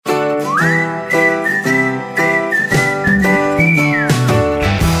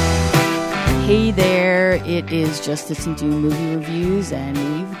is Justice and Doom Movie Reviews, and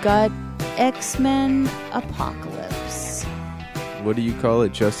we've got X-Men Apocalypse. What do you call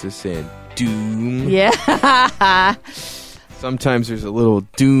it? Justice and Doom? Yeah. Sometimes there's a little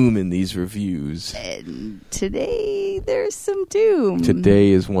doom in these reviews. And today there's some doom. Today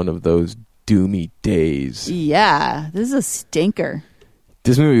is one of those doomy days. Yeah, this is a stinker.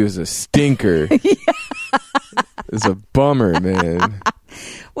 This movie was a stinker. Yeah. It's a bummer, man.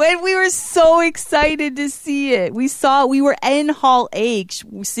 When we were so excited to see it, we were in Hall H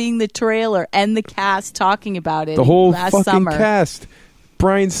seeing the trailer and the cast talking about it. The whole last fucking summer. cast.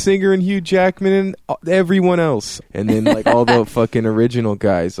 Bryan Singer and Hugh Jackman and everyone else. And then like all the fucking original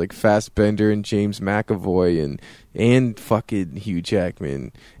guys like Fassbender and James McAvoy and fucking Hugh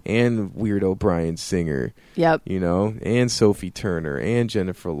Jackman and weirdo Bryan Singer. Yep. You know, and Sophie Turner and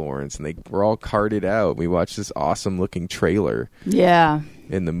Jennifer Lawrence. And they were all carted out. We watched this awesome looking trailer. Yeah.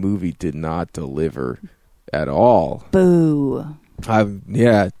 And the movie did not deliver at all. Boo.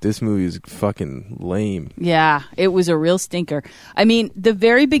 This movie is fucking lame. Yeah, it was a real stinker. I mean, the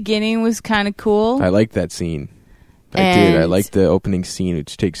very beginning was kind of cool. I liked that scene. I did. I liked the opening scene,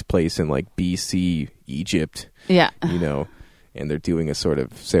 which takes place in like BC, Egypt. Yeah. You know, and they're doing a sort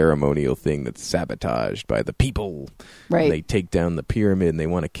of ceremonial thing that's sabotaged by the people. Right. And they take down the pyramid and they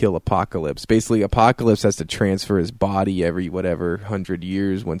want to kill Apocalypse. Basically, Apocalypse has to transfer his body every 100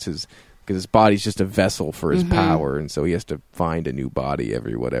 years because his body's just a vessel for his power, and so he has to find a new body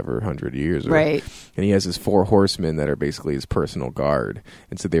every 100 years. Right. And he has his 4 horsemen that are basically his personal guard.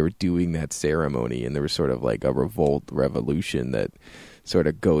 And so they were doing that ceremony, and there was sort of like a revolution that sort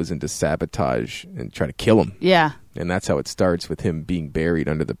of goes into sabotage and try to kill him. Yeah. And that's how it starts, with him being buried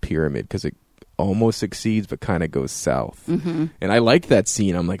under the pyramid, because it almost succeeds but kind of goes south. And I liked that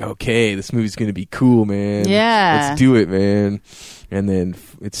scene. I'm like, okay, this movie's gonna be cool, man. Yeah, let's do it, man. And then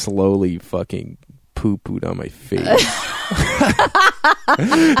it slowly fucking poo-pooed on my face.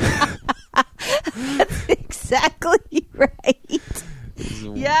 That's exactly right.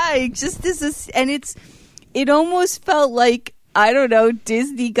 Yeah, it just is and it almost felt like, I don't know,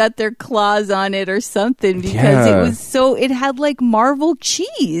 Disney got their claws on it or something, because it was it had like Marvel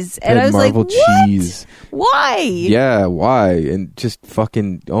cheese. And I was Marvel like, what? cheese. Why? Yeah, why? And just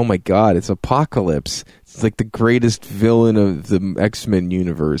fucking, oh my God, it's Apocalypse. It's like the greatest villain of the X-Men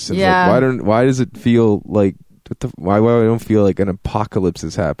universe. And like, why does it feel like, why I don't feel like an apocalypse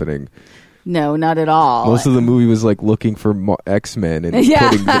is happening? No, not at all. Most of the movie was like looking for X-Men and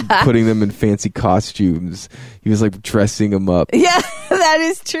putting them in fancy costumes. He was like dressing them up. Yeah, that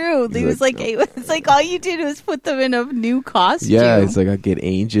is true. It's like all you did was put them in a new costume. Yeah, it's like I'll get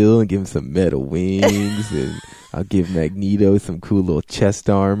Angel and give him some metal wings, and I'll give Magneto some cool little chest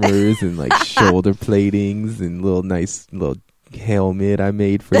armors and like shoulder platings and nice little helmet I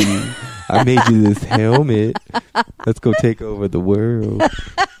made for you. I made you this helmet. Let's go take over the world.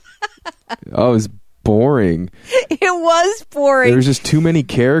 Oh, it was boring. It was boring. There was just too many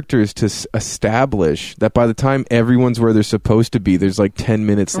characters to establish that by the time everyone's where they're supposed to be, there's like 10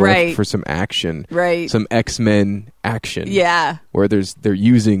 minutes left for some action. Right. Some X-Men action. Yeah. Where they're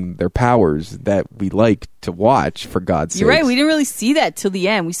using their powers that we like to watch, for God's sake. You're right. We didn't really see that till the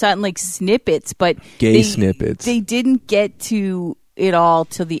end. We saw it in like snippets, but snippets. They didn't get to it all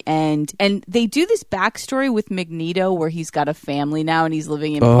till the end. And they do this backstory with Magneto where he's got a family now and he's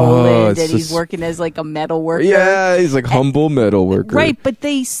living in Poland and he's working as like a metal worker. Yeah, he's like humble metal worker. Right, but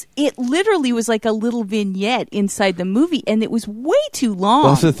it literally was like a little vignette inside the movie, and it was way too long.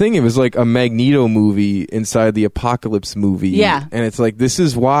 Well, that's the thing. It was like a Magneto movie inside the Apocalypse movie. Yeah. And it's like, this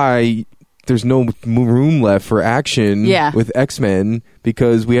is why there's no room left for action with X-Men,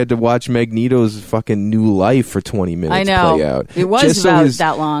 because we had to watch Magneto's fucking new life for 20 minutes play out. It was about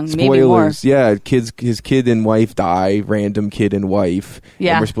that long, maybe more. Yeah, his kid and wife die, random kid and wife.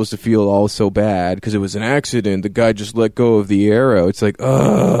 Yeah. And we're supposed to feel all so bad because it was an accident. The guy just let go of the arrow. It's like,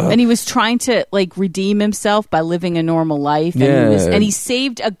 ugh. And he was trying to like redeem himself by living a normal life. And he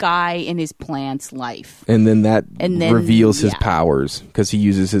saved a guy in his plant's life. And then that reveals his powers, because he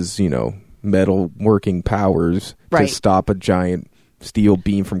uses his, metal working powers to stop a giant steel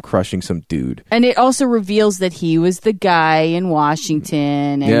beam from crushing some dude. And it also reveals that he was the guy in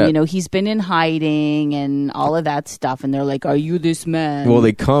Washington, and he's been in hiding and all of that stuff. And they're like, "Are you this man?" Well,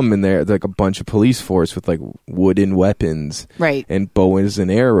 they come and they're like a bunch of police force with like wooden weapons, right, and bows and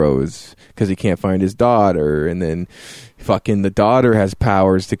arrows, because he can't find his daughter. And then fucking the daughter has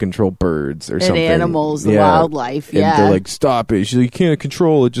powers to control birds or and something. Animals, the wildlife. And they're like, "Stop it! You can't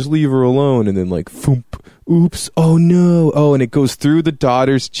control it. Just leave her alone." And then like, thump. oops, oh no, oh, and it goes through the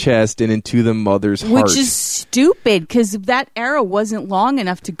daughter's chest and into the mother's heart. Which is stupid, because that arrow wasn't long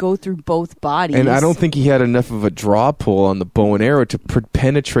enough to go through both bodies. And I don't think he had enough of a draw pull on the bow and arrow to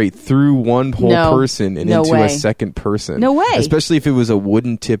penetrate through one whole person and into a second person. No way. Especially if it was a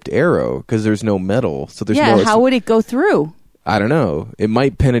wooden-tipped arrow, because there's no metal. So there's how would it go through? I don't know. It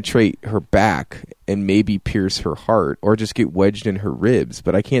might penetrate her back and maybe pierce her heart, or just get wedged in her ribs.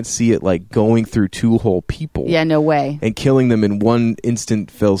 But I can't see it like going through two whole people. Yeah, no way. And killing them in one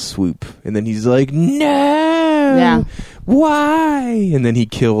instant fell swoop. And then he's like, no! Yeah. Why? And then he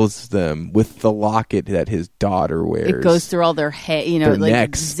kills them with the locket that his daughter wears. It goes through all their head, their like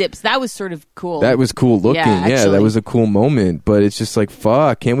necks. Zips. That was sort of cool. That was cool looking. Yeah, that was a cool moment. But it's just like,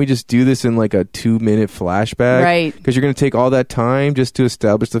 fuck, can't we just do this in like a 2-minute flashback? Right. Because you're going to take all that time just to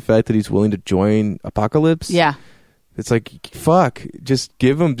establish the fact that he's willing to join Apocalypse? Yeah. It's like, fuck, just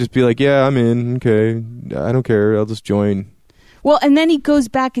give him, just be like, yeah, I'm in. Okay. I don't care. I'll just join. Well, and then he goes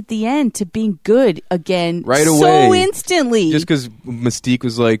back at the end to being good again right away. So instantly. Just because Mystique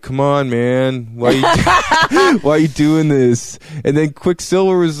was like, come on, man. Why are you doing this? And then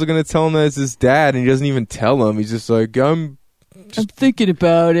Quicksilver was going to tell him that it's his dad, and he doesn't even tell him. He's just like, I'm thinking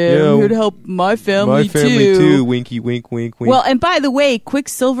about it. I'm here to help my family too. Winky, wink, wink, wink. Well, and by the way,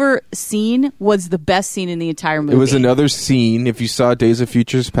 Quicksilver scene was the best scene in the entire movie. It was another scene, if you saw Days of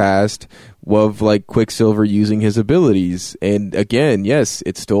Futures Past, of like Quicksilver using his abilities. And again, yes,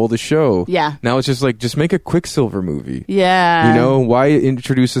 it stole the show. Yeah. Now it's just like, just make a Quicksilver movie. Yeah. You know, why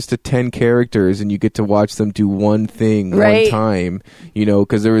introduce us to 10 characters and you get to watch them do one thing one time? You know,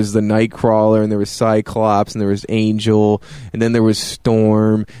 because there was the Nightcrawler, and there was Cyclops, and there was Angel, and then there was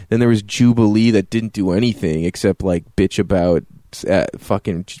Storm, then there was Jubilee that didn't do anything except like bitch about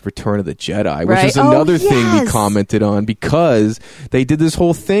fucking Return of the Jedi, which is another thing we commented on, because they did this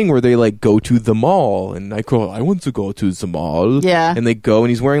whole thing where they like go to the mall, and I want to go to the mall. Yeah. And they go, and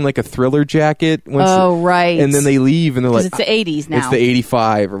he's wearing like a Thriller jacket. Right. And then they leave, and they're like, it's the 80s now. It's the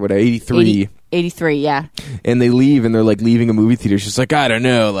 85 or whatever, 83. 83, yeah. And they leave, and they're like leaving a movie theater. She's like, I don't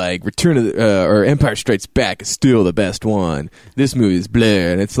know, like Return of the, or Empire Strikes Back is still the best one. This movie is blah.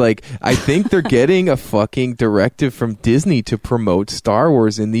 And it's like, I think they're getting a fucking directive from Disney to promote Star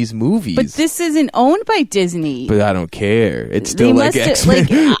Wars in these movies. But this isn't owned by Disney. But I don't care. It's still like X-Men.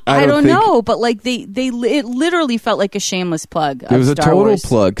 Like, I don't know, but like it literally felt like a shameless plug. It was a total Wars.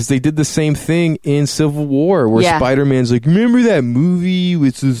 plug, because they did the same thing in Civil War, where Spider-Man's like, remember that movie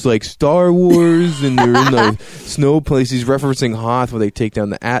which is like Star Wars? And they're in the snow place. He's referencing Hoth, where they take down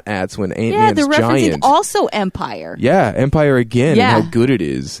the AT-ATs when Ant-Man's they're referencing giant. Also Empire. Yeah, Empire again, and how good it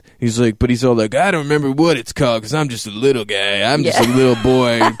is. He's like, but he's all like, I don't remember what it's called, because I'm just a little guy. I'm just a little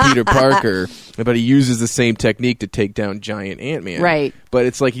boy, Peter Parker. But he uses the same technique to take down giant Ant-Man. Right. But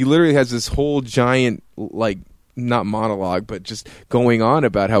it's like he literally has this whole giant, like, not monologue, but just going on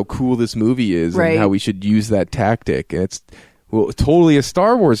about how cool this movie is and how we should use that tactic. And it's totally a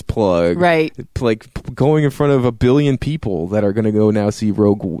Star Wars plug. Right. Like going in front of 1 billion people that are going to go now see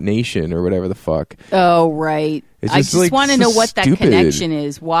Rogue Nation or whatever the fuck. Oh, right. I just like, want to know what that connection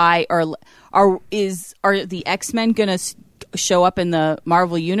is. Why are the X-Men going to show up in the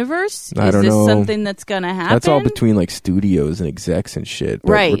Marvel universe? I don't know. Is this something that's going to happen? That's all between like studios and execs and shit.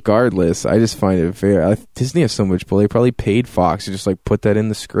 But regardless, I just find it fair. Disney has so much pull. They probably paid Fox to just like put that in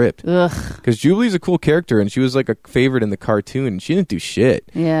the script. Because Jubilee's a cool character, and she was like a favorite in the cartoon, and she didn't do shit.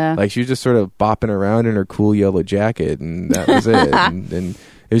 Yeah. Like she was just sort of bopping around in her cool yellow jacket, and that was it. and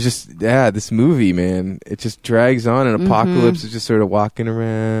it was just, this movie, man, it just drags on, and Apocalypse is just sort of walking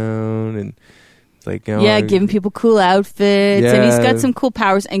around and like, giving people cool outfits, and he's got some cool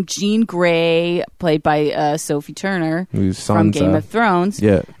powers. And Jean Grey, played by Sophie Turner from Game of Thrones,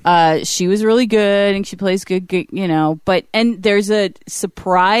 she was really good, and she plays good, you know. And there's a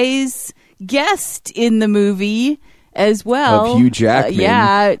surprise guest in the movie as well, of Hugh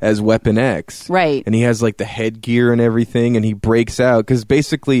Jackman as Weapon X, right? And he has like the headgear and everything, and he breaks out because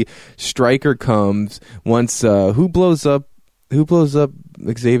basically Stryker comes once. Who blows up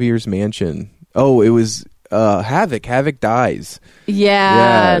Xavier's mansion? Oh, it was Havoc. Havoc dies.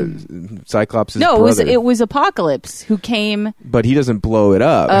 Yeah. Cyclops' brother. It was Apocalypse who came. But he doesn't blow it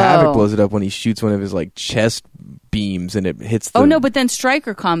up. Havoc blows it up when he shoots one of his like chest beams, and it hits the... Oh, no, but then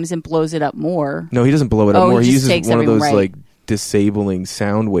Stryker comes and blows it up more. No, he doesn't blow it up more. He uses one of those like disabling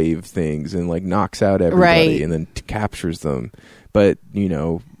sound wave things and like knocks out everybody and then captures them. But, you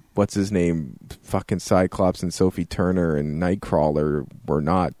know, what's his name? Fucking Cyclops and Sophie Turner and Nightcrawler were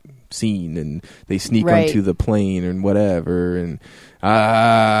not scene, and they sneak Right. onto the plane and whatever, and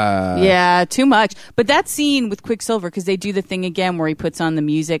yeah, too much. But that scene with Quicksilver, because they do the thing again where he puts on the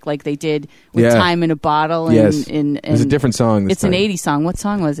music like they did with Yeah. Time in a Bottle. And, Yes. and It was a different song this It's an time. 80s song. What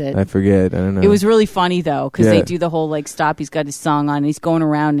song was it? I forget. I don't know. It was really funny though, because Yeah. they do the whole like stop. He's got his song on, and he's going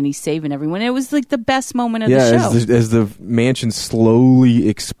around and he's saving everyone. It was like the best moment of the show. as the mansion's slowly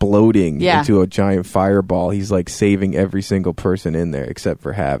exploding Yeah. into a giant fireball, he's like saving every single person in there except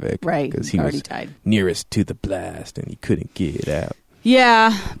for Havoc, Right, Because he already was died. nearest to the blast and he couldn't get out.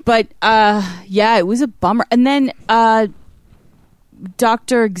 Yeah, but yeah, it was a bummer. And then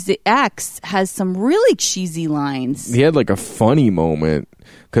Dr. X has some really cheesy lines. He had like a funny moment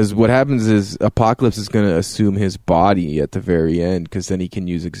because what happens is Apocalypse is going to assume his body at the very end, because then he can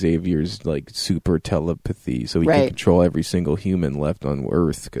use Xavier's like super telepathy, so he Right. can control every single human left on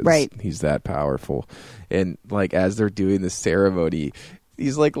Earth, because Right. he's that powerful. And like as they're doing the ceremony,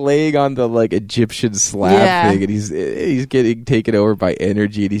 he's like laying on the like Egyptian slab Yeah. thing, and he's getting taken over by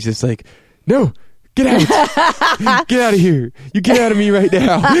energy, and he's just like, no. Get out! Get out of here! You get out of me right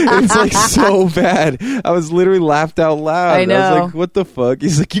now! And it's like so bad. I was literally laughed out loud. I know. I was like, "What the fuck?"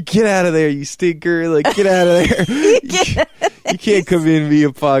 He's like, "You get out of there, you stinker! Like, get out of there! You can't come in me,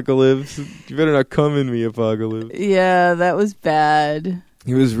 Apocalypse. You better not come in me, Apocalypse." Yeah, that was bad.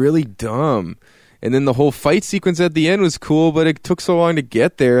 He was really dumb. And then the whole fight sequence at the end was cool, but it took so long to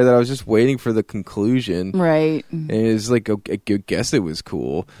get there that I was just waiting for the conclusion. Right. And it's like, I guess it was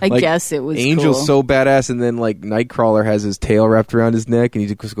cool. I Like, guess it was Angel's cool. so badass, and then like Nightcrawler has his tail wrapped around his neck, and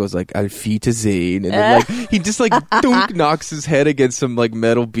he just goes like "Auf Wiedersehen," and then like he just like dunk knocks his head against some like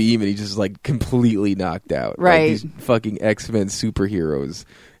metal beam, and he's just like completely knocked out. Right. Like, these fucking X-Men superheroes,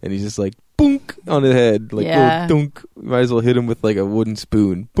 and he's just like boonk on the head, like Yeah. little dunk. Might as well hit him with like a wooden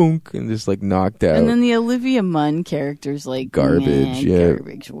spoon, boonk, and just like knocked out. And then the Olivia Munn character's like Garbage, meh, yeah.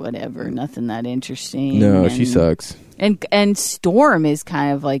 garbage, whatever, nothing that interesting. no, and, she sucks. And Storm is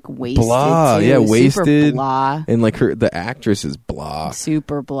kind of like wasted. Blah, too. yeah, Super wasted. blah, And like the actress is blah.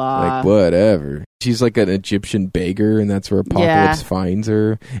 super blah. Like whatever. She's like an Egyptian beggar, and that's where Apocalypse Yeah. finds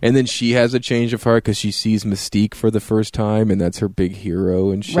her. And then she has a change of heart because she sees Mystique for the first time, and that's her big hero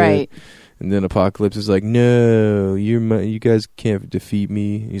and shit. Right. And then Apocalypse is like, "No, you guys can't defeat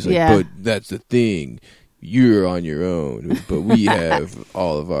me." He's like, Yeah. "But that's the thing. You're on your own, but we have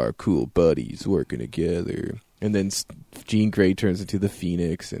all of our cool buddies working together." And then Jean Grey turns into the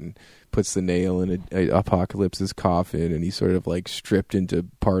Phoenix and puts the nail in Apocalypse's coffin, and he's sort of like stripped into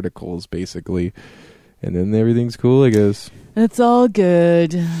particles, basically. And then everything's cool, I guess. It's all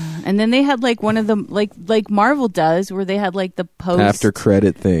good. And then they had like one of them, like Marvel does, where they had like the post After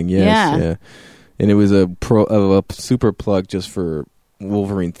credit thing, yes, yeah. And it was a super plug just for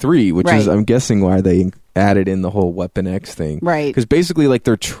Wolverine 3, which is, Right. I'm guessing, why they added in the whole Weapon X thing. Right. Because basically, like,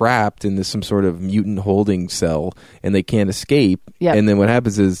 they're trapped in some sort of mutant holding cell, and they can't escape. Yep. And then what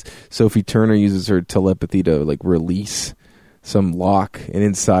happens is Sophie Turner uses her telepathy to, like, release some lock, and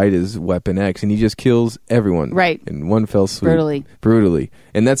inside is Weapon X, and he just kills everyone. Right. In one fell swoop. Brutally.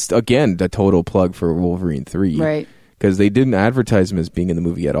 And that's, again, the total plug for Wolverine 3. Right. Because they didn't advertise him as being in the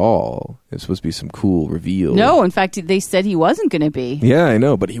movie at all. It's supposed to be some cool reveal. No, in fact, they said he wasn't going to be. Yeah, I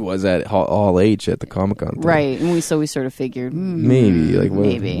know, but he was at Hall H at the Comic-Con thing. Right, and we sort of figured Maybe, like, what,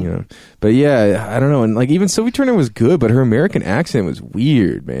 maybe. you know. But yeah, I don't know. And like, even Sophie Turner was good, but her American accent was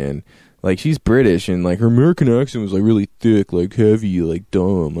weird, man. Like, she's British, and like her American accent was like really thick, like heavy, like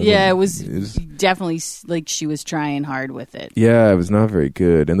dumb. Yeah, it was definitely like she was trying hard with it. Yeah, it was not very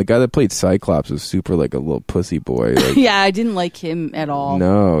good. And the guy that played Cyclops was super like a little pussy boy. Like, Yeah, I didn't like him at all.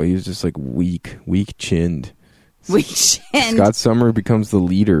 no, he was just like weak chinned. And Scott Summer becomes the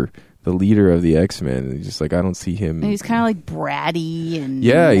leader of the X-Men, and he's just like, I don't see him. he's kind of like bratty and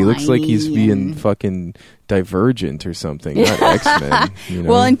yeah, he looks like he's whiny being and- fucking Divergent or something, not X-Men. You know?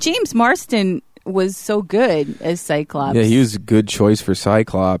 Well, and James Marsden was so good as Cyclops. yeah, he was a good choice for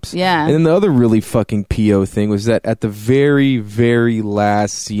Cyclops. Yeah. And then the other really fucking PO thing was that at the very, very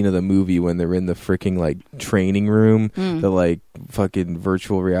last scene of the movie, when they're in the freaking like training room, the like fucking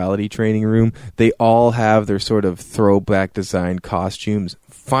virtual reality training room, they all have their sort of throwback design costumes.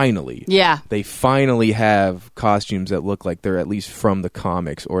 Finally. Yeah. They finally have costumes that look like they're at least from the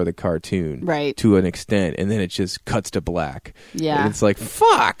comics or the cartoon. Right. To an extent. And then it just cuts to black. Yeah. And it's like,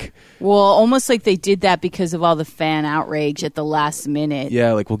 fuck! Well, almost like they did that because of all the fan outrage at the last minute.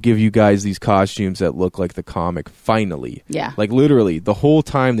 Yeah, like, we'll give you guys these costumes that look like the comic, finally. Yeah. Like, literally, the whole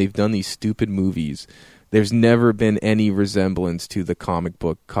time they've done these stupid movies, there's never been any resemblance to the comic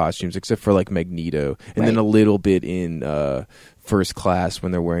book costumes, except for, like, Magneto. And then Right. a little bit in First Class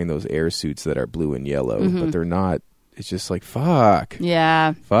when they're wearing those air suits that are blue and yellow. But they're not it's just like, fuck.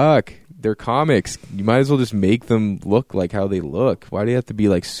 Yeah. Fuck. They're comics. You might as well just make them look like how they look. Why do you have to be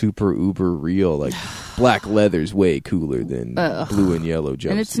like super uber real? Like black leather's way cooler than blue and yellow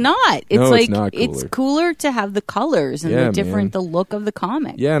jumpsuit. And it's not. It's no, like it's not cooler. It's cooler to have the colors and the look of the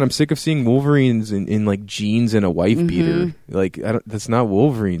comic. Yeah, and I'm sick of seeing Wolverines in like jeans and a wife beater. Like that's not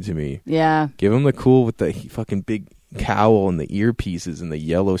Wolverine to me. Yeah. Give him the cool with the fucking big cowl and the earpieces and the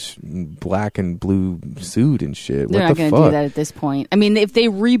yellow, black and blue suit and shit. They're not going to do that at this point. I mean, if they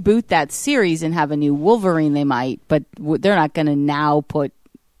reboot that series and have a new Wolverine, they might, but they're not going to now put.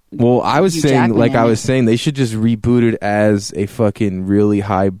 Well, I was saying, they should just reboot it as a fucking really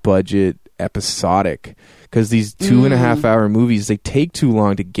high budget episodic. Because these 2.5 hour movies, they take too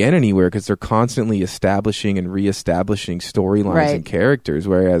long to get anywhere because they're constantly establishing and reestablishing storylines and characters.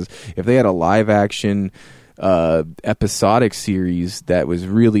 Whereas if they had a live action episodic series that was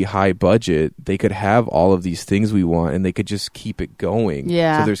really high budget, they could have all of these things we want and they could just keep it going.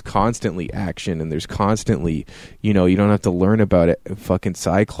 Yeah. So there's constantly action and there's constantly, you don't have to learn about it, fucking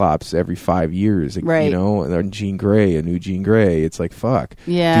Cyclops every 5 years. Right. And Jean Grey, a new Jean Grey. It's like, fuck.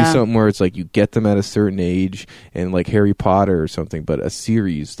 Yeah. Do something where it's like you get them at a certain age and like Harry Potter or something, but a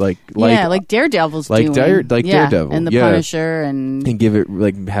series like Daredevil's doing. Daredevil. And the Punisher and give it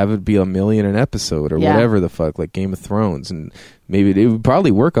have it be $1 million an episode or whatever the fuck, like Game of Thrones, and maybe it would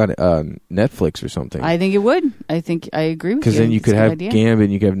probably work on Netflix or something. I think it would. I think I agree with you. Because then you could have Gambit,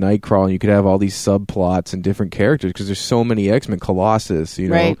 and you could have Nightcrawler, and you could have all these subplots and different characters. Because there's so many X-Men, Colossus,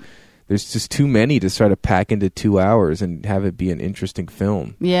 Right. There's just too many to try to pack into 2 hours and have it be an interesting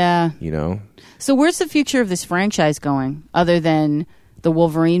film. Yeah. So where's the future of this franchise going, other than the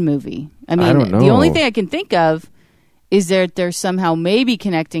Wolverine movie? I mean, I don't know. The only thing I can think of is that they're somehow maybe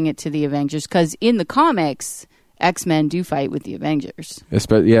connecting it to the Avengers, because in the comics, X-Men do fight with the Avengers.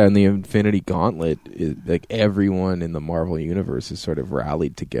 In the Infinity Gauntlet, like everyone in the Marvel Universe is sort of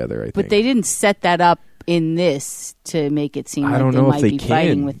rallied together, I think. But they didn't set that up in this to make it seem like they might be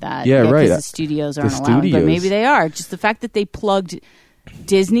fighting with that. Yeah, right. Because the studios aren't allowed, but maybe they are. Just the fact that they plugged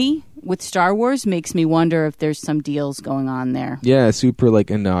Disney with Star Wars makes me wonder if there's some deals going on there. Yeah, super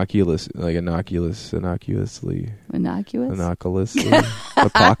innocuously.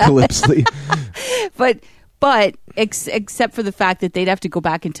 Apocalypsely. But except for the fact that they'd have to go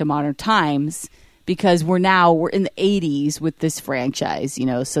back into modern times, because we're in the 80s with this franchise,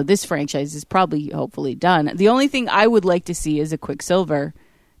 so this franchise is probably hopefully done. The only thing I would like to see is a Quicksilver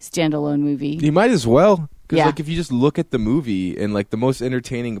standalone movie. You might as well. Because if you just look at the movie, and the most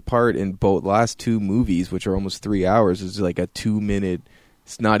entertaining part in both last two movies, which are almost 3 hours, is like a 2-minute,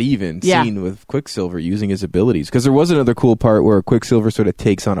 it's not even, scene with Quicksilver using his abilities. Because there was another cool part where Quicksilver sort of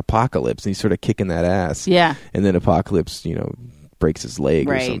takes on Apocalypse, and he's sort of kicking that ass. Yeah. And then Apocalypse, breaks his leg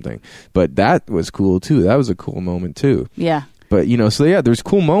or something. But that was cool, too. That was a cool moment, too. Yeah. But, there's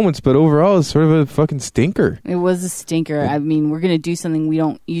cool moments, but overall, it's sort of a fucking stinker. It was a stinker. I mean, we're going to do something we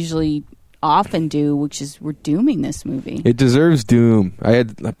don't usually often do, which is we're dooming this movie. It deserves doom. I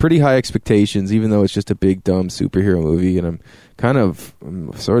had pretty high expectations, even though it's just a big dumb superhero movie, and I'm it's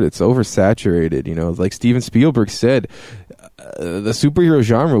oversaturated. Like Steven Spielberg said, the superhero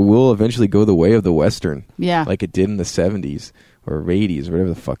genre will eventually go the way of the Western, like it did in the 70s or 80s or whatever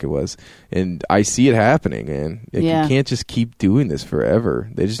the fuck it was, and I see it happening, man. You can't just keep doing this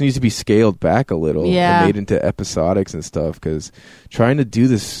forever. They just need to be scaled back a little and made into episodics and stuff, because trying to do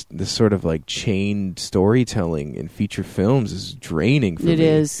this sort of like chained storytelling in feature films is draining for me. It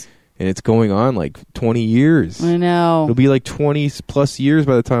is. And it's going on like 20 years. I know. It'll be like 20 plus years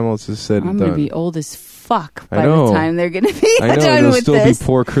by the time all this is said and done. I'm going to be old as fuck by the time they're going to be done with this. There'll still be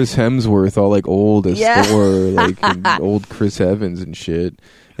poor Chris Hemsworth, all like old as Thor, and old Chris Evans and shit.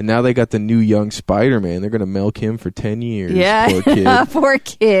 And now they got the new young Spider-Man. They're going to milk him for 10 years. Yeah. Poor kid. Poor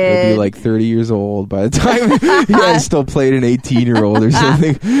kid. He'll be like 30 years old by the time he still played an 18-year-old or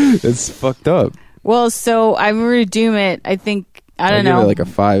something. That's fucked up. Well, so I'm going to doom it. I think, I don't know. Give it like a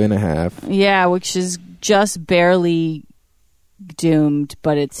 5.5. Yeah, which is just barely doomed,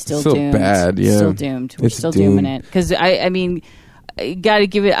 but it's still doomed. Bad, yeah. Still doomed. We're still dooming it. Because, I mean, got to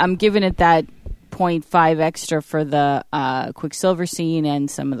give it, I'm giving it that 0.5 extra for the Quicksilver scene and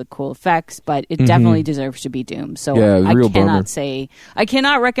some of the cool effects, but it definitely deserves to be doomed. So I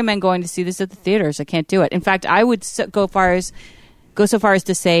cannot recommend going to see this at the theaters. I can't do it. In fact, I would go so far as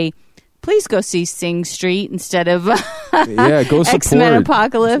to say, please go see Sing Street instead of go support XMEN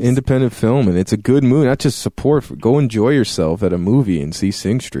Apocalypse. Independent film, and it's a good movie. Not just support, go enjoy yourself at a movie and see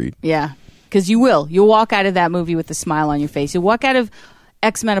Sing Street. Yeah, because you will. You'll walk out of that movie with a smile on your face. You'll walk out of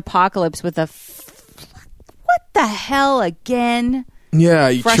XMEN Apocalypse with what the hell again? Yeah,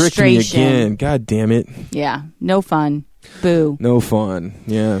 you tricked me Frustration. again. God damn it. Yeah, no fun. Boo. No fun.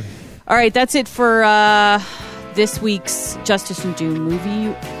 Yeah. All right, that's it for this week's Justice and Doom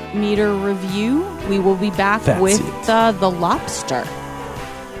movie meter review. We will be back with The Lobster.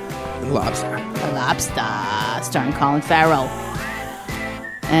 The Lobster. The Lobster, starring Colin Farrell.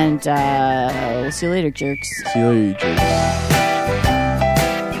 And we'll see you later, jerks. See you later, jerks.